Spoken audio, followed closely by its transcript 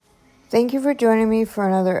Thank you for joining me for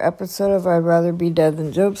another episode of I'd Rather Be Dead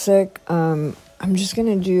Than Dope Sick. I'm just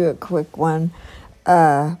going to do a quick one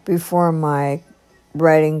before my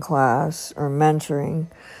writing class or mentoring.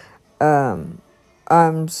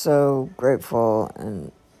 I'm so grateful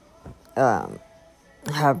and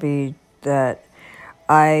happy that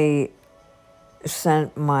I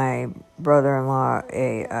sent my brother-in-law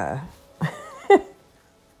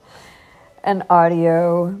an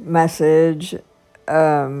audio message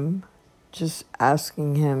just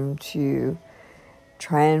asking him to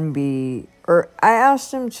try and be, or I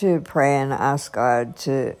asked him to pray and ask God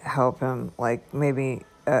to help him, like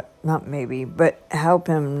not maybe, but help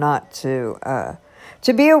him not to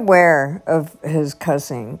be aware of his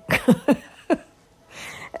cussing.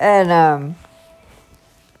 And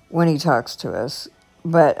when he talks to us.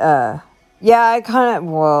 But yeah,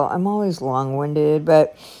 I'm always long-winded,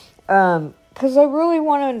 but because I really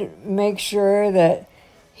wanted to make sure that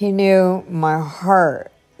he knew my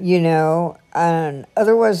heart, and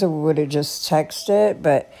otherwise I would have just texted,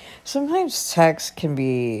 but sometimes text can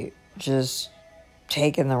be just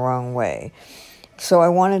taken the wrong way. So I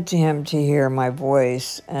wanted him to hear my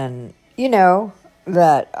voice and,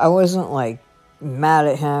 that I wasn't like mad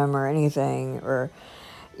at him or anything, or,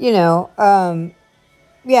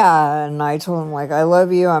 yeah, and I told him, I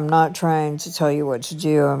love you. I'm not trying to tell you what to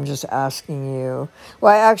do. I'm just asking you.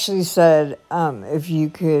 Well, I actually said, if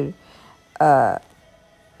you could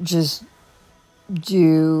just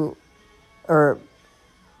do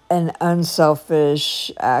an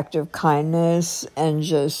unselfish act of kindness and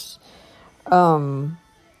just be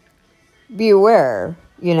aware,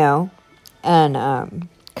 and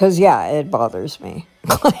because, yeah, it bothers me.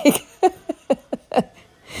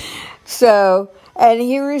 So... And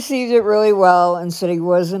he received it really well and said he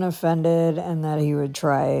wasn't offended and that he would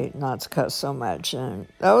try not to cuss so much. And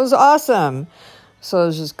that was awesome. So I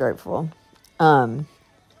was just grateful.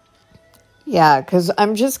 Yeah, because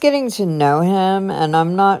I'm just getting to know him and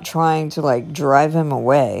I'm not trying to drive him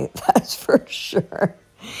away. That's for sure.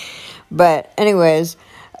 But anyways,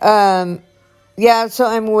 yeah, so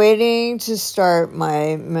I'm waiting to start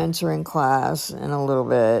my mentoring class in a little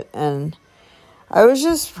bit. And I was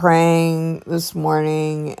just praying this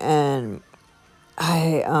morning, and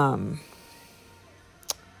and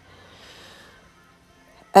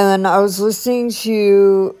then I was listening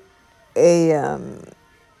to a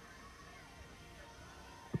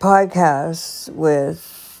podcast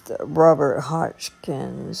with Robert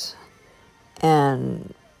Hotchkiss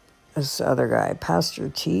and this other guy, Pastor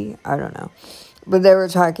T, I don't know. But they were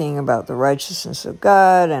talking about the righteousness of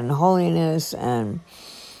God and holiness and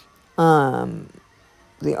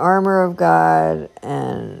the armor of God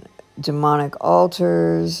and demonic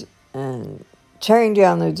altars and tearing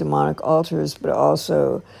down the demonic altars, but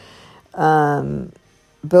also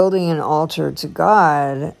building an altar to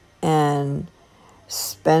God and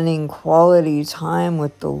spending quality time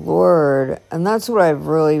with the Lord. And that's what I've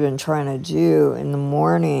really been trying to do in the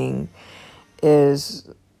morning, is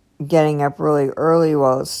getting up really early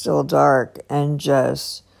while it's still dark and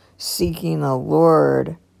just seeking the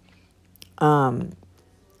Lord.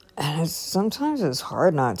 And sometimes it's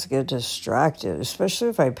hard not to get distracted, especially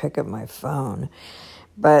if I pick up my phone.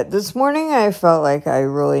 But this morning I felt like I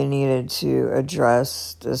really needed to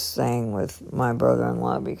address this thing with my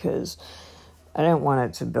brother-in-law because I didn't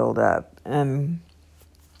want it to build up. But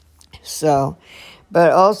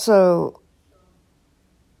also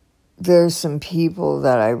there's some people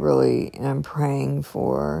that I really am praying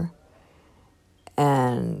for,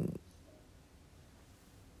 and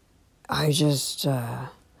I just...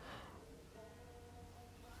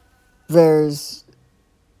 There's,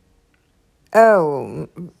 the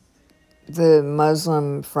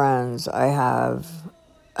Muslim friends I have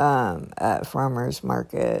at farmers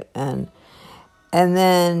market, and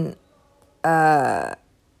then, I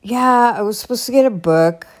was supposed to get a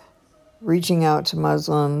book, Reaching Out to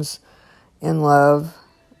Muslims in Love,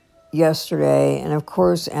 yesterday, and of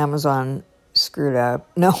course Amazon screwed up.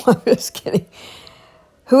 No, I'm just kidding.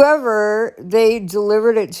 Whoever, they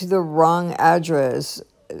delivered it to the wrong address.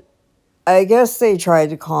 I guess they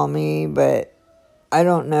tried to call me, but I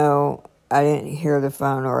don't know. I didn't hear the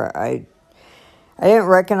phone, or I didn't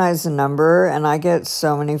recognize the number, and I get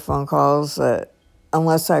so many phone calls that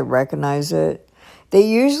unless I recognize it, they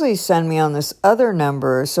usually send me on this other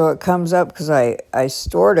number, so it comes up because I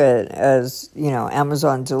stored it as,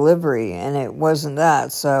 Amazon delivery, and it wasn't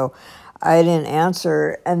that, so I didn't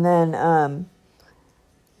answer. And then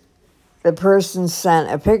the person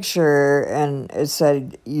sent a picture and it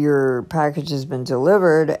said, your package has been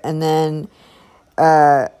delivered. And then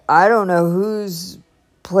I don't know whose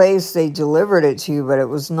place they delivered it to, but it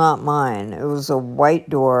was not mine. It was a white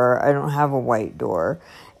door. I don't have a white door.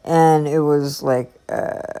 And it was like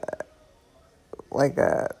a,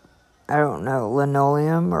 I don't know,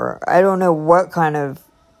 linoleum, or I don't know what kind of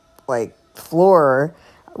like floor.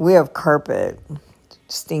 We have carpet,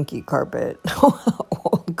 stinky carpet,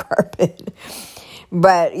 old carpet.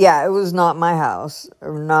 But yeah, it was not my house,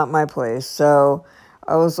 or not my place. So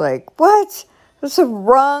I was like, what? That's a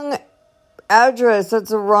wrong address.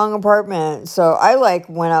 That's a wrong apartment. So I like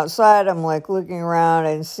went outside. I'm like looking around.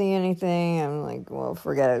 I didn't see anything. I'm like, well,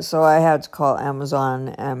 forget it. So I had to call Amazon,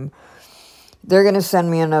 and they're going to send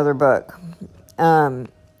me another book.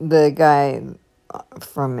 The guy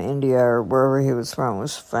from India or wherever he was from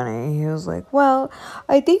was funny. He was like, well,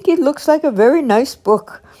 I think it looks like a very nice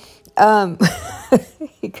book.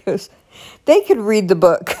 He goes, they could read the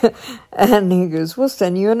book. And he goes, we'll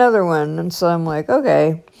send you another one. And so I'm like,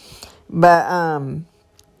 okay. But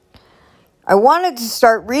I wanted to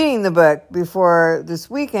start reading the book before this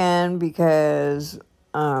weekend because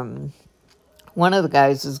one of the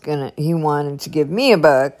guys he wanted to give me a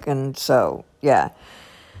book. And so, yeah.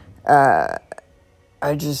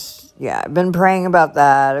 I've been praying about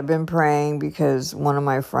that. I've been praying because one of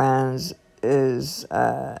my friends is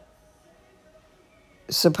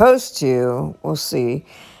supposed to, we'll see,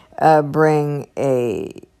 bring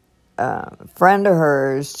a friend of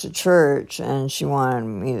hers to church, and she wanted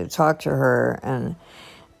me to talk to her, and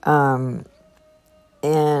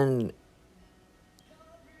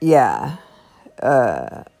yeah,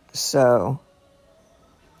 so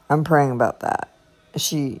I'm praying about that.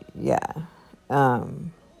 She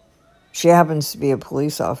happens to be a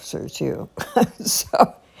police officer too.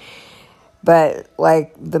 So, but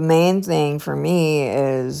like the main thing for me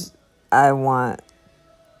is I want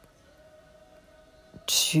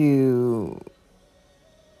to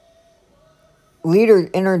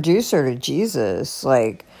introduce her to Jesus,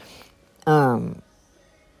 like, give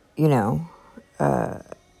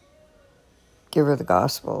her the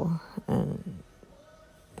gospel and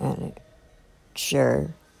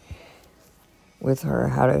share with her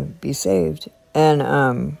how to be saved.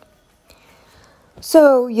 And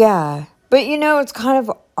so yeah, but it's kind of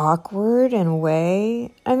awkward in a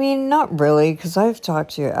way. I mean, not really, because I've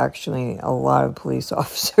talked to actually a lot of police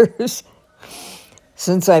officers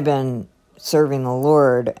since I've been serving the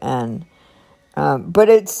Lord, and but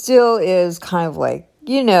it still is kind of like,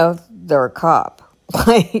 they're a cop.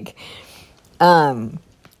 Like, I'm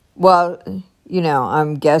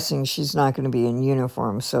guessing she's not going to be in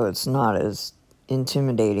uniform, so it's not as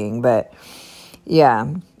intimidating, but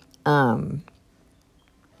yeah,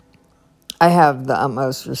 I have the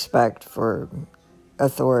utmost respect for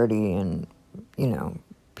authority and,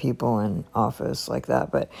 people in office like that,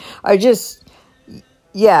 but I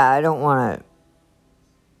don't want to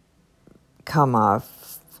come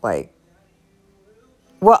off like,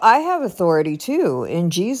 well, I have authority too in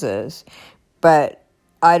Jesus, but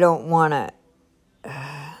I don't want to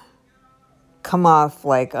come off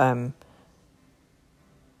like I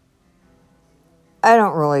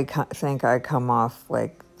don't really think I come off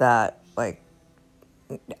like that. Like,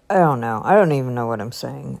 I don't know. I don't even know what I'm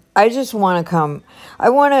saying. I just want to I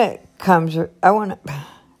want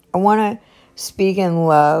to speak in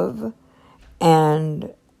love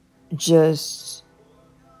and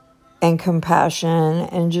compassion,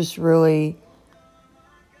 and just really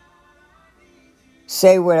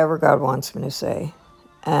say whatever God wants me to say.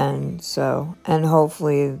 And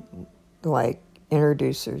hopefully, like,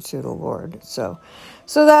 introduce her to the Lord. So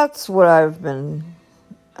that's what I've been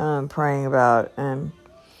praying about, and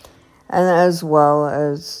as well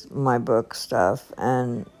as my book stuff,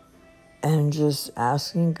 and just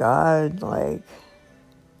asking God, like,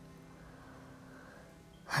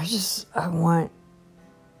 I want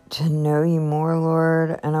to know you more,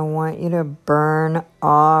 Lord, and I want you to burn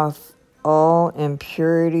off all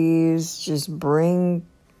impurities. Just bring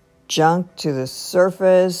junk to the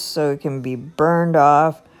surface so it can be burned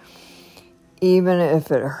off, even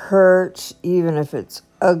if it hurts, even if it's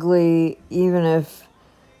ugly, even if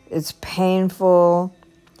it's painful.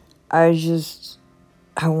 I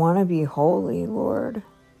want to be holy, Lord.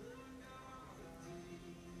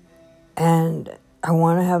 And I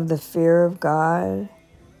want to have the fear of God.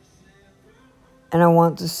 And I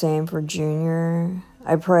want the same for Junior.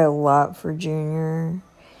 I pray a lot for Junior.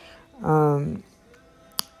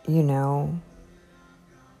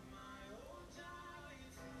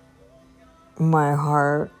 My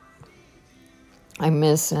heart, I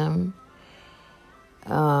miss him.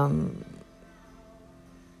 But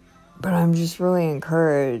I'm just really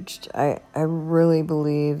encouraged. I really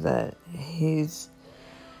believe that he's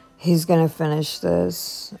He's going to finish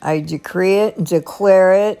this. I decree it and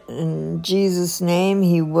declare it in Jesus' name.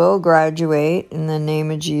 He will graduate in the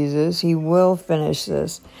name of Jesus. He will finish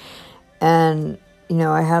this. And,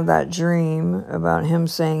 I had that dream about him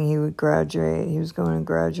saying he would graduate. He was going to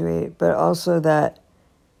graduate. But also that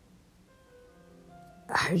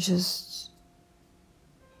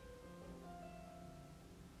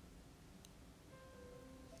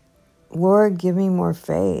Lord, give me more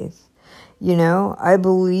faith. I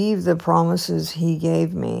believe the promises he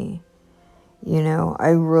gave me. I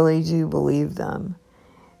really do believe them.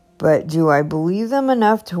 But do I believe them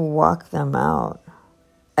enough to walk them out?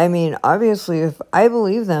 I mean, obviously, if I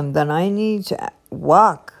believe them, then I need to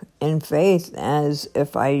walk in faith as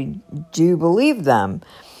if I do believe them.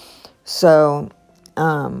 So,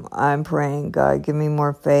 I'm praying, God, give me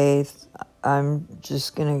more faith. I'm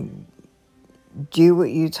just going to do what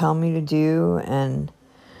you tell me to do, and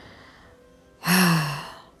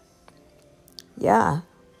yeah.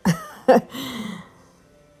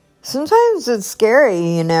 Sometimes it's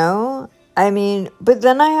scary, I mean, but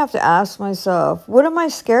then I have to ask myself, what am I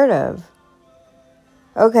scared of?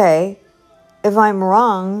 Okay, if I'm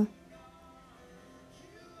wrong,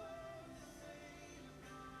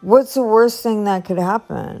 what's the worst thing that could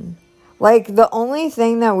happen? Like, the only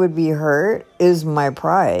thing that would be hurt is my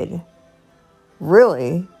pride.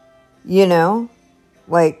 Really,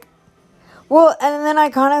 like, well, and then I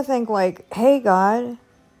kind of think like, hey, God,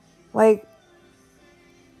 like,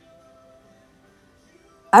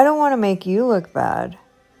 I don't want to make you look bad,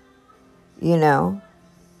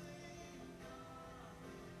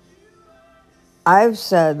 I've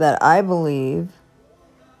said that I believe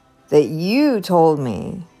that you told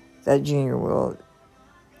me that Junior will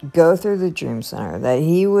go through the Dream Center, that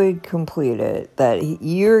he would complete it, that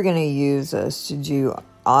you're going to use us to do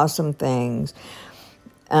awesome things.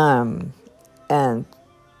 And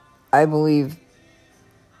I believe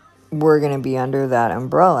we're going to be under that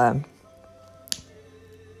umbrella.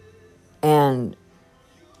 And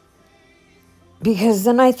because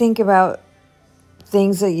then I think about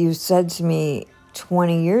things that you said to me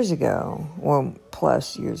 20 years ago, or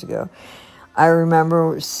plus years ago. I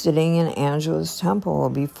remember sitting in Angela's temple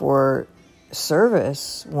before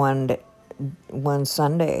service one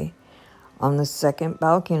Sunday on the second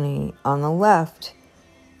balcony on the left,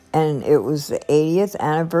 and it was the 80th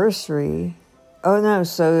anniversary. Oh no,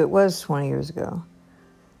 so it was 20 years ago.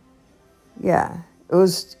 Yeah, it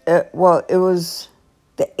was, it was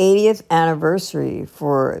the 80th anniversary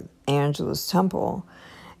for Angela's temple,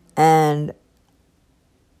 and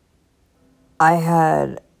I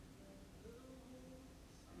had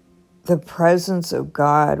the presence of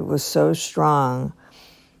God was so strong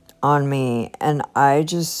on me, and I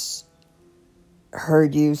just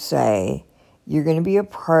heard you say, you're going to be a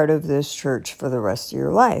part of this church for the rest of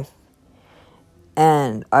your life.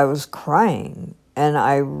 And I was crying, and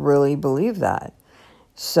I really believe that.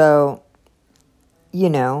 So,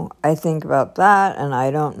 I think about that, and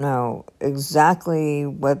I don't know exactly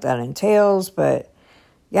what that entails, but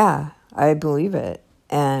yeah, I believe it.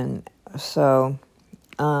 And so,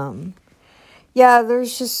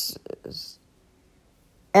 there's just,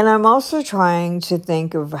 and I'm also trying to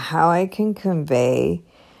think of how I can convey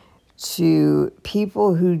to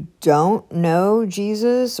people who don't know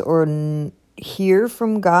Jesus or hear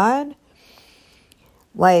from God,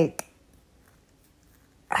 like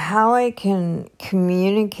how I can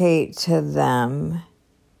communicate to them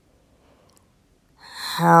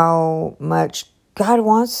how much God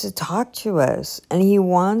wants to talk to us, and He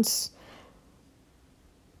wants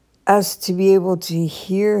us to be able to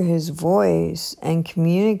hear His voice and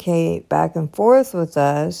communicate back and forth with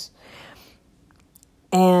us,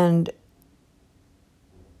 and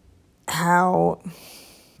how,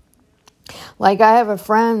 like, I have a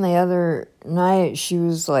friend the other night, she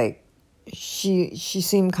was like, she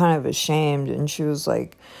seemed kind of ashamed, and she was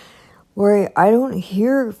like, Lori, I don't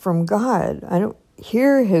hear from God. I don't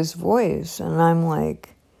hear His voice. And I'm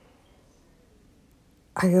like,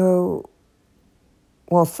 I go,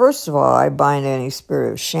 well, first of all, I bind any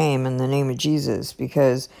spirit of shame in the name of Jesus,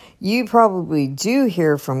 because you probably do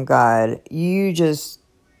hear from God. You just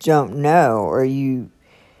don't know, or you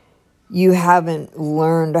haven't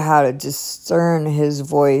learned how to discern His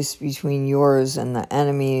voice between yours and the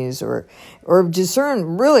enemy's, or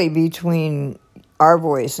discern really between our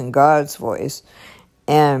voice and God's voice.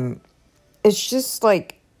 And it's just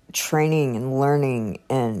like training and learning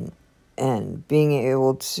and being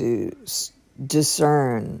able to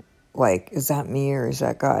discern, like, is that me or is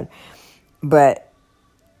that God? But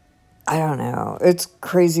I don't know. It's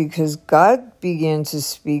crazy because God began to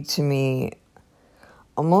speak to me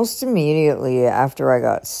almost immediately after I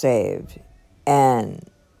got saved. And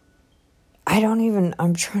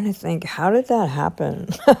I'm trying to think, how did that happen?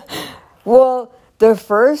 Well, the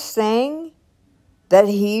first thing that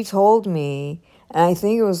he told me, and I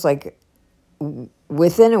think it was like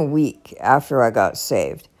within a week after I got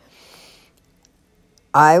saved,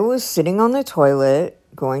 I was sitting on the toilet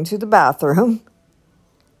going to the bathroom,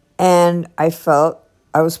 and I felt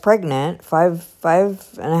I was pregnant, five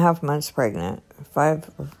and a half months pregnant,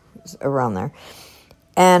 around there,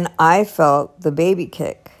 and I felt the baby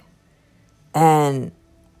kick. And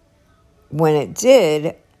when it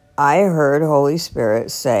did, I heard Holy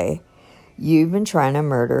Spirit say, "You've been trying to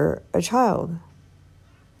murder a child."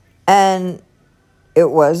 And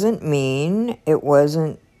it wasn't mean. It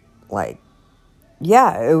wasn't like,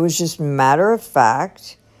 it was just matter of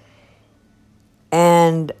fact.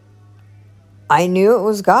 And I knew it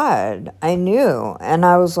was God. I knew. And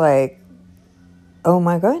I was like, oh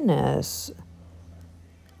my goodness,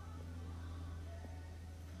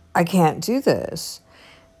 I can't do this.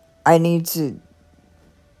 I need to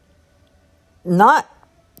not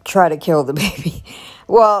try to kill the baby.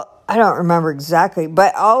 Well, I don't remember exactly,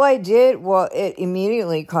 but all I did, it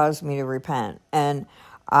immediately caused me to repent. And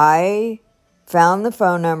I found the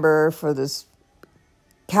phone number for this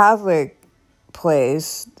Catholic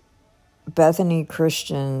place, Bethany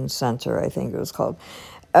Christian Center, I think it was called,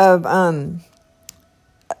 of an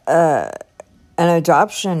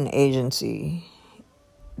adoption agency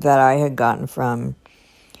that I had gotten from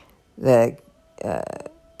the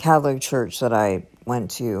Catholic church that I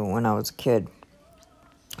went to when I was a kid.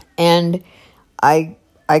 And I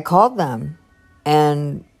called them,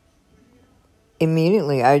 and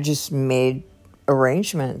immediately I just made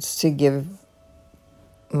arrangements to give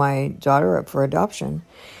my daughter up for adoption.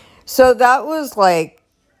 So that was like,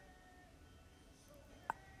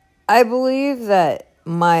 I believe that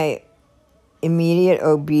my immediate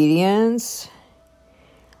obedience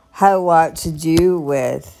had a lot to do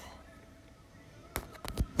with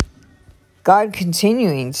God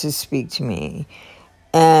continuing to speak to me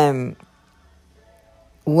and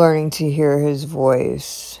learning to hear his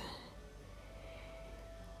voice.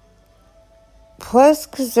 Plus,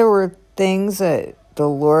 because there were things that the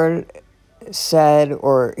Lord said,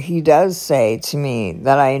 or he does say to me,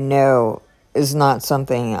 that I know is not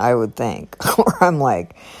something I would think. Or I'm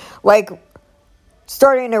like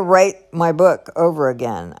starting to write my book over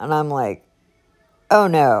again. And I'm like, oh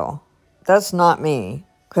no, that's not me.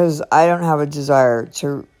 Because I don't have a desire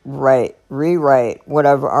to rewrite what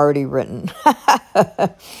I've already written.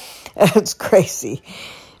 It's crazy.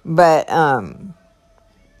 But,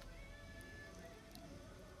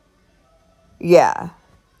 yeah.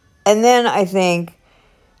 And then I think,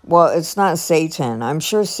 well, it's not Satan. I'm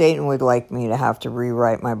sure Satan would like me to have to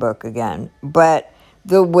rewrite my book again. But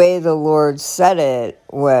the way the Lord said it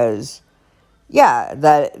was,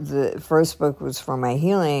 that the first book was for my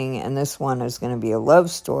healing, and this one is going to be a love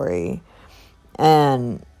story.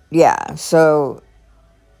 And, so,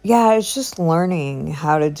 it's just learning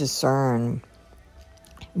how to discern.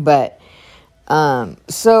 But,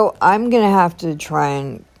 so I'm going to have to try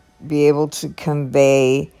and be able to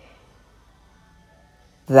convey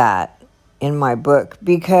that in my book,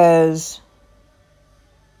 because,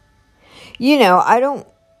 I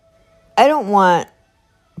don't want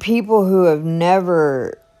people who have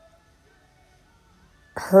never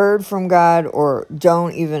heard from God or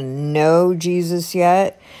don't even know Jesus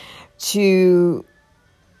yet to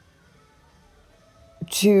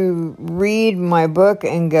read my book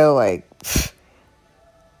and go like,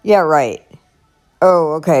 yeah, right.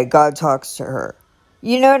 Oh, okay, God talks to her.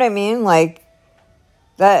 You know what I mean? Like,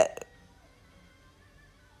 that,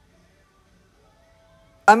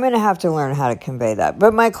 I'm going to have to learn how to convey that.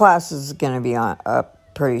 But my class is going to be up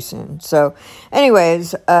pretty soon. So,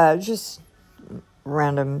 anyways, just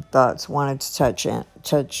random thoughts. Wanted to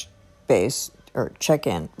touch base, or check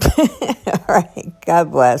in. All right.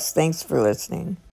 God bless. Thanks for listening.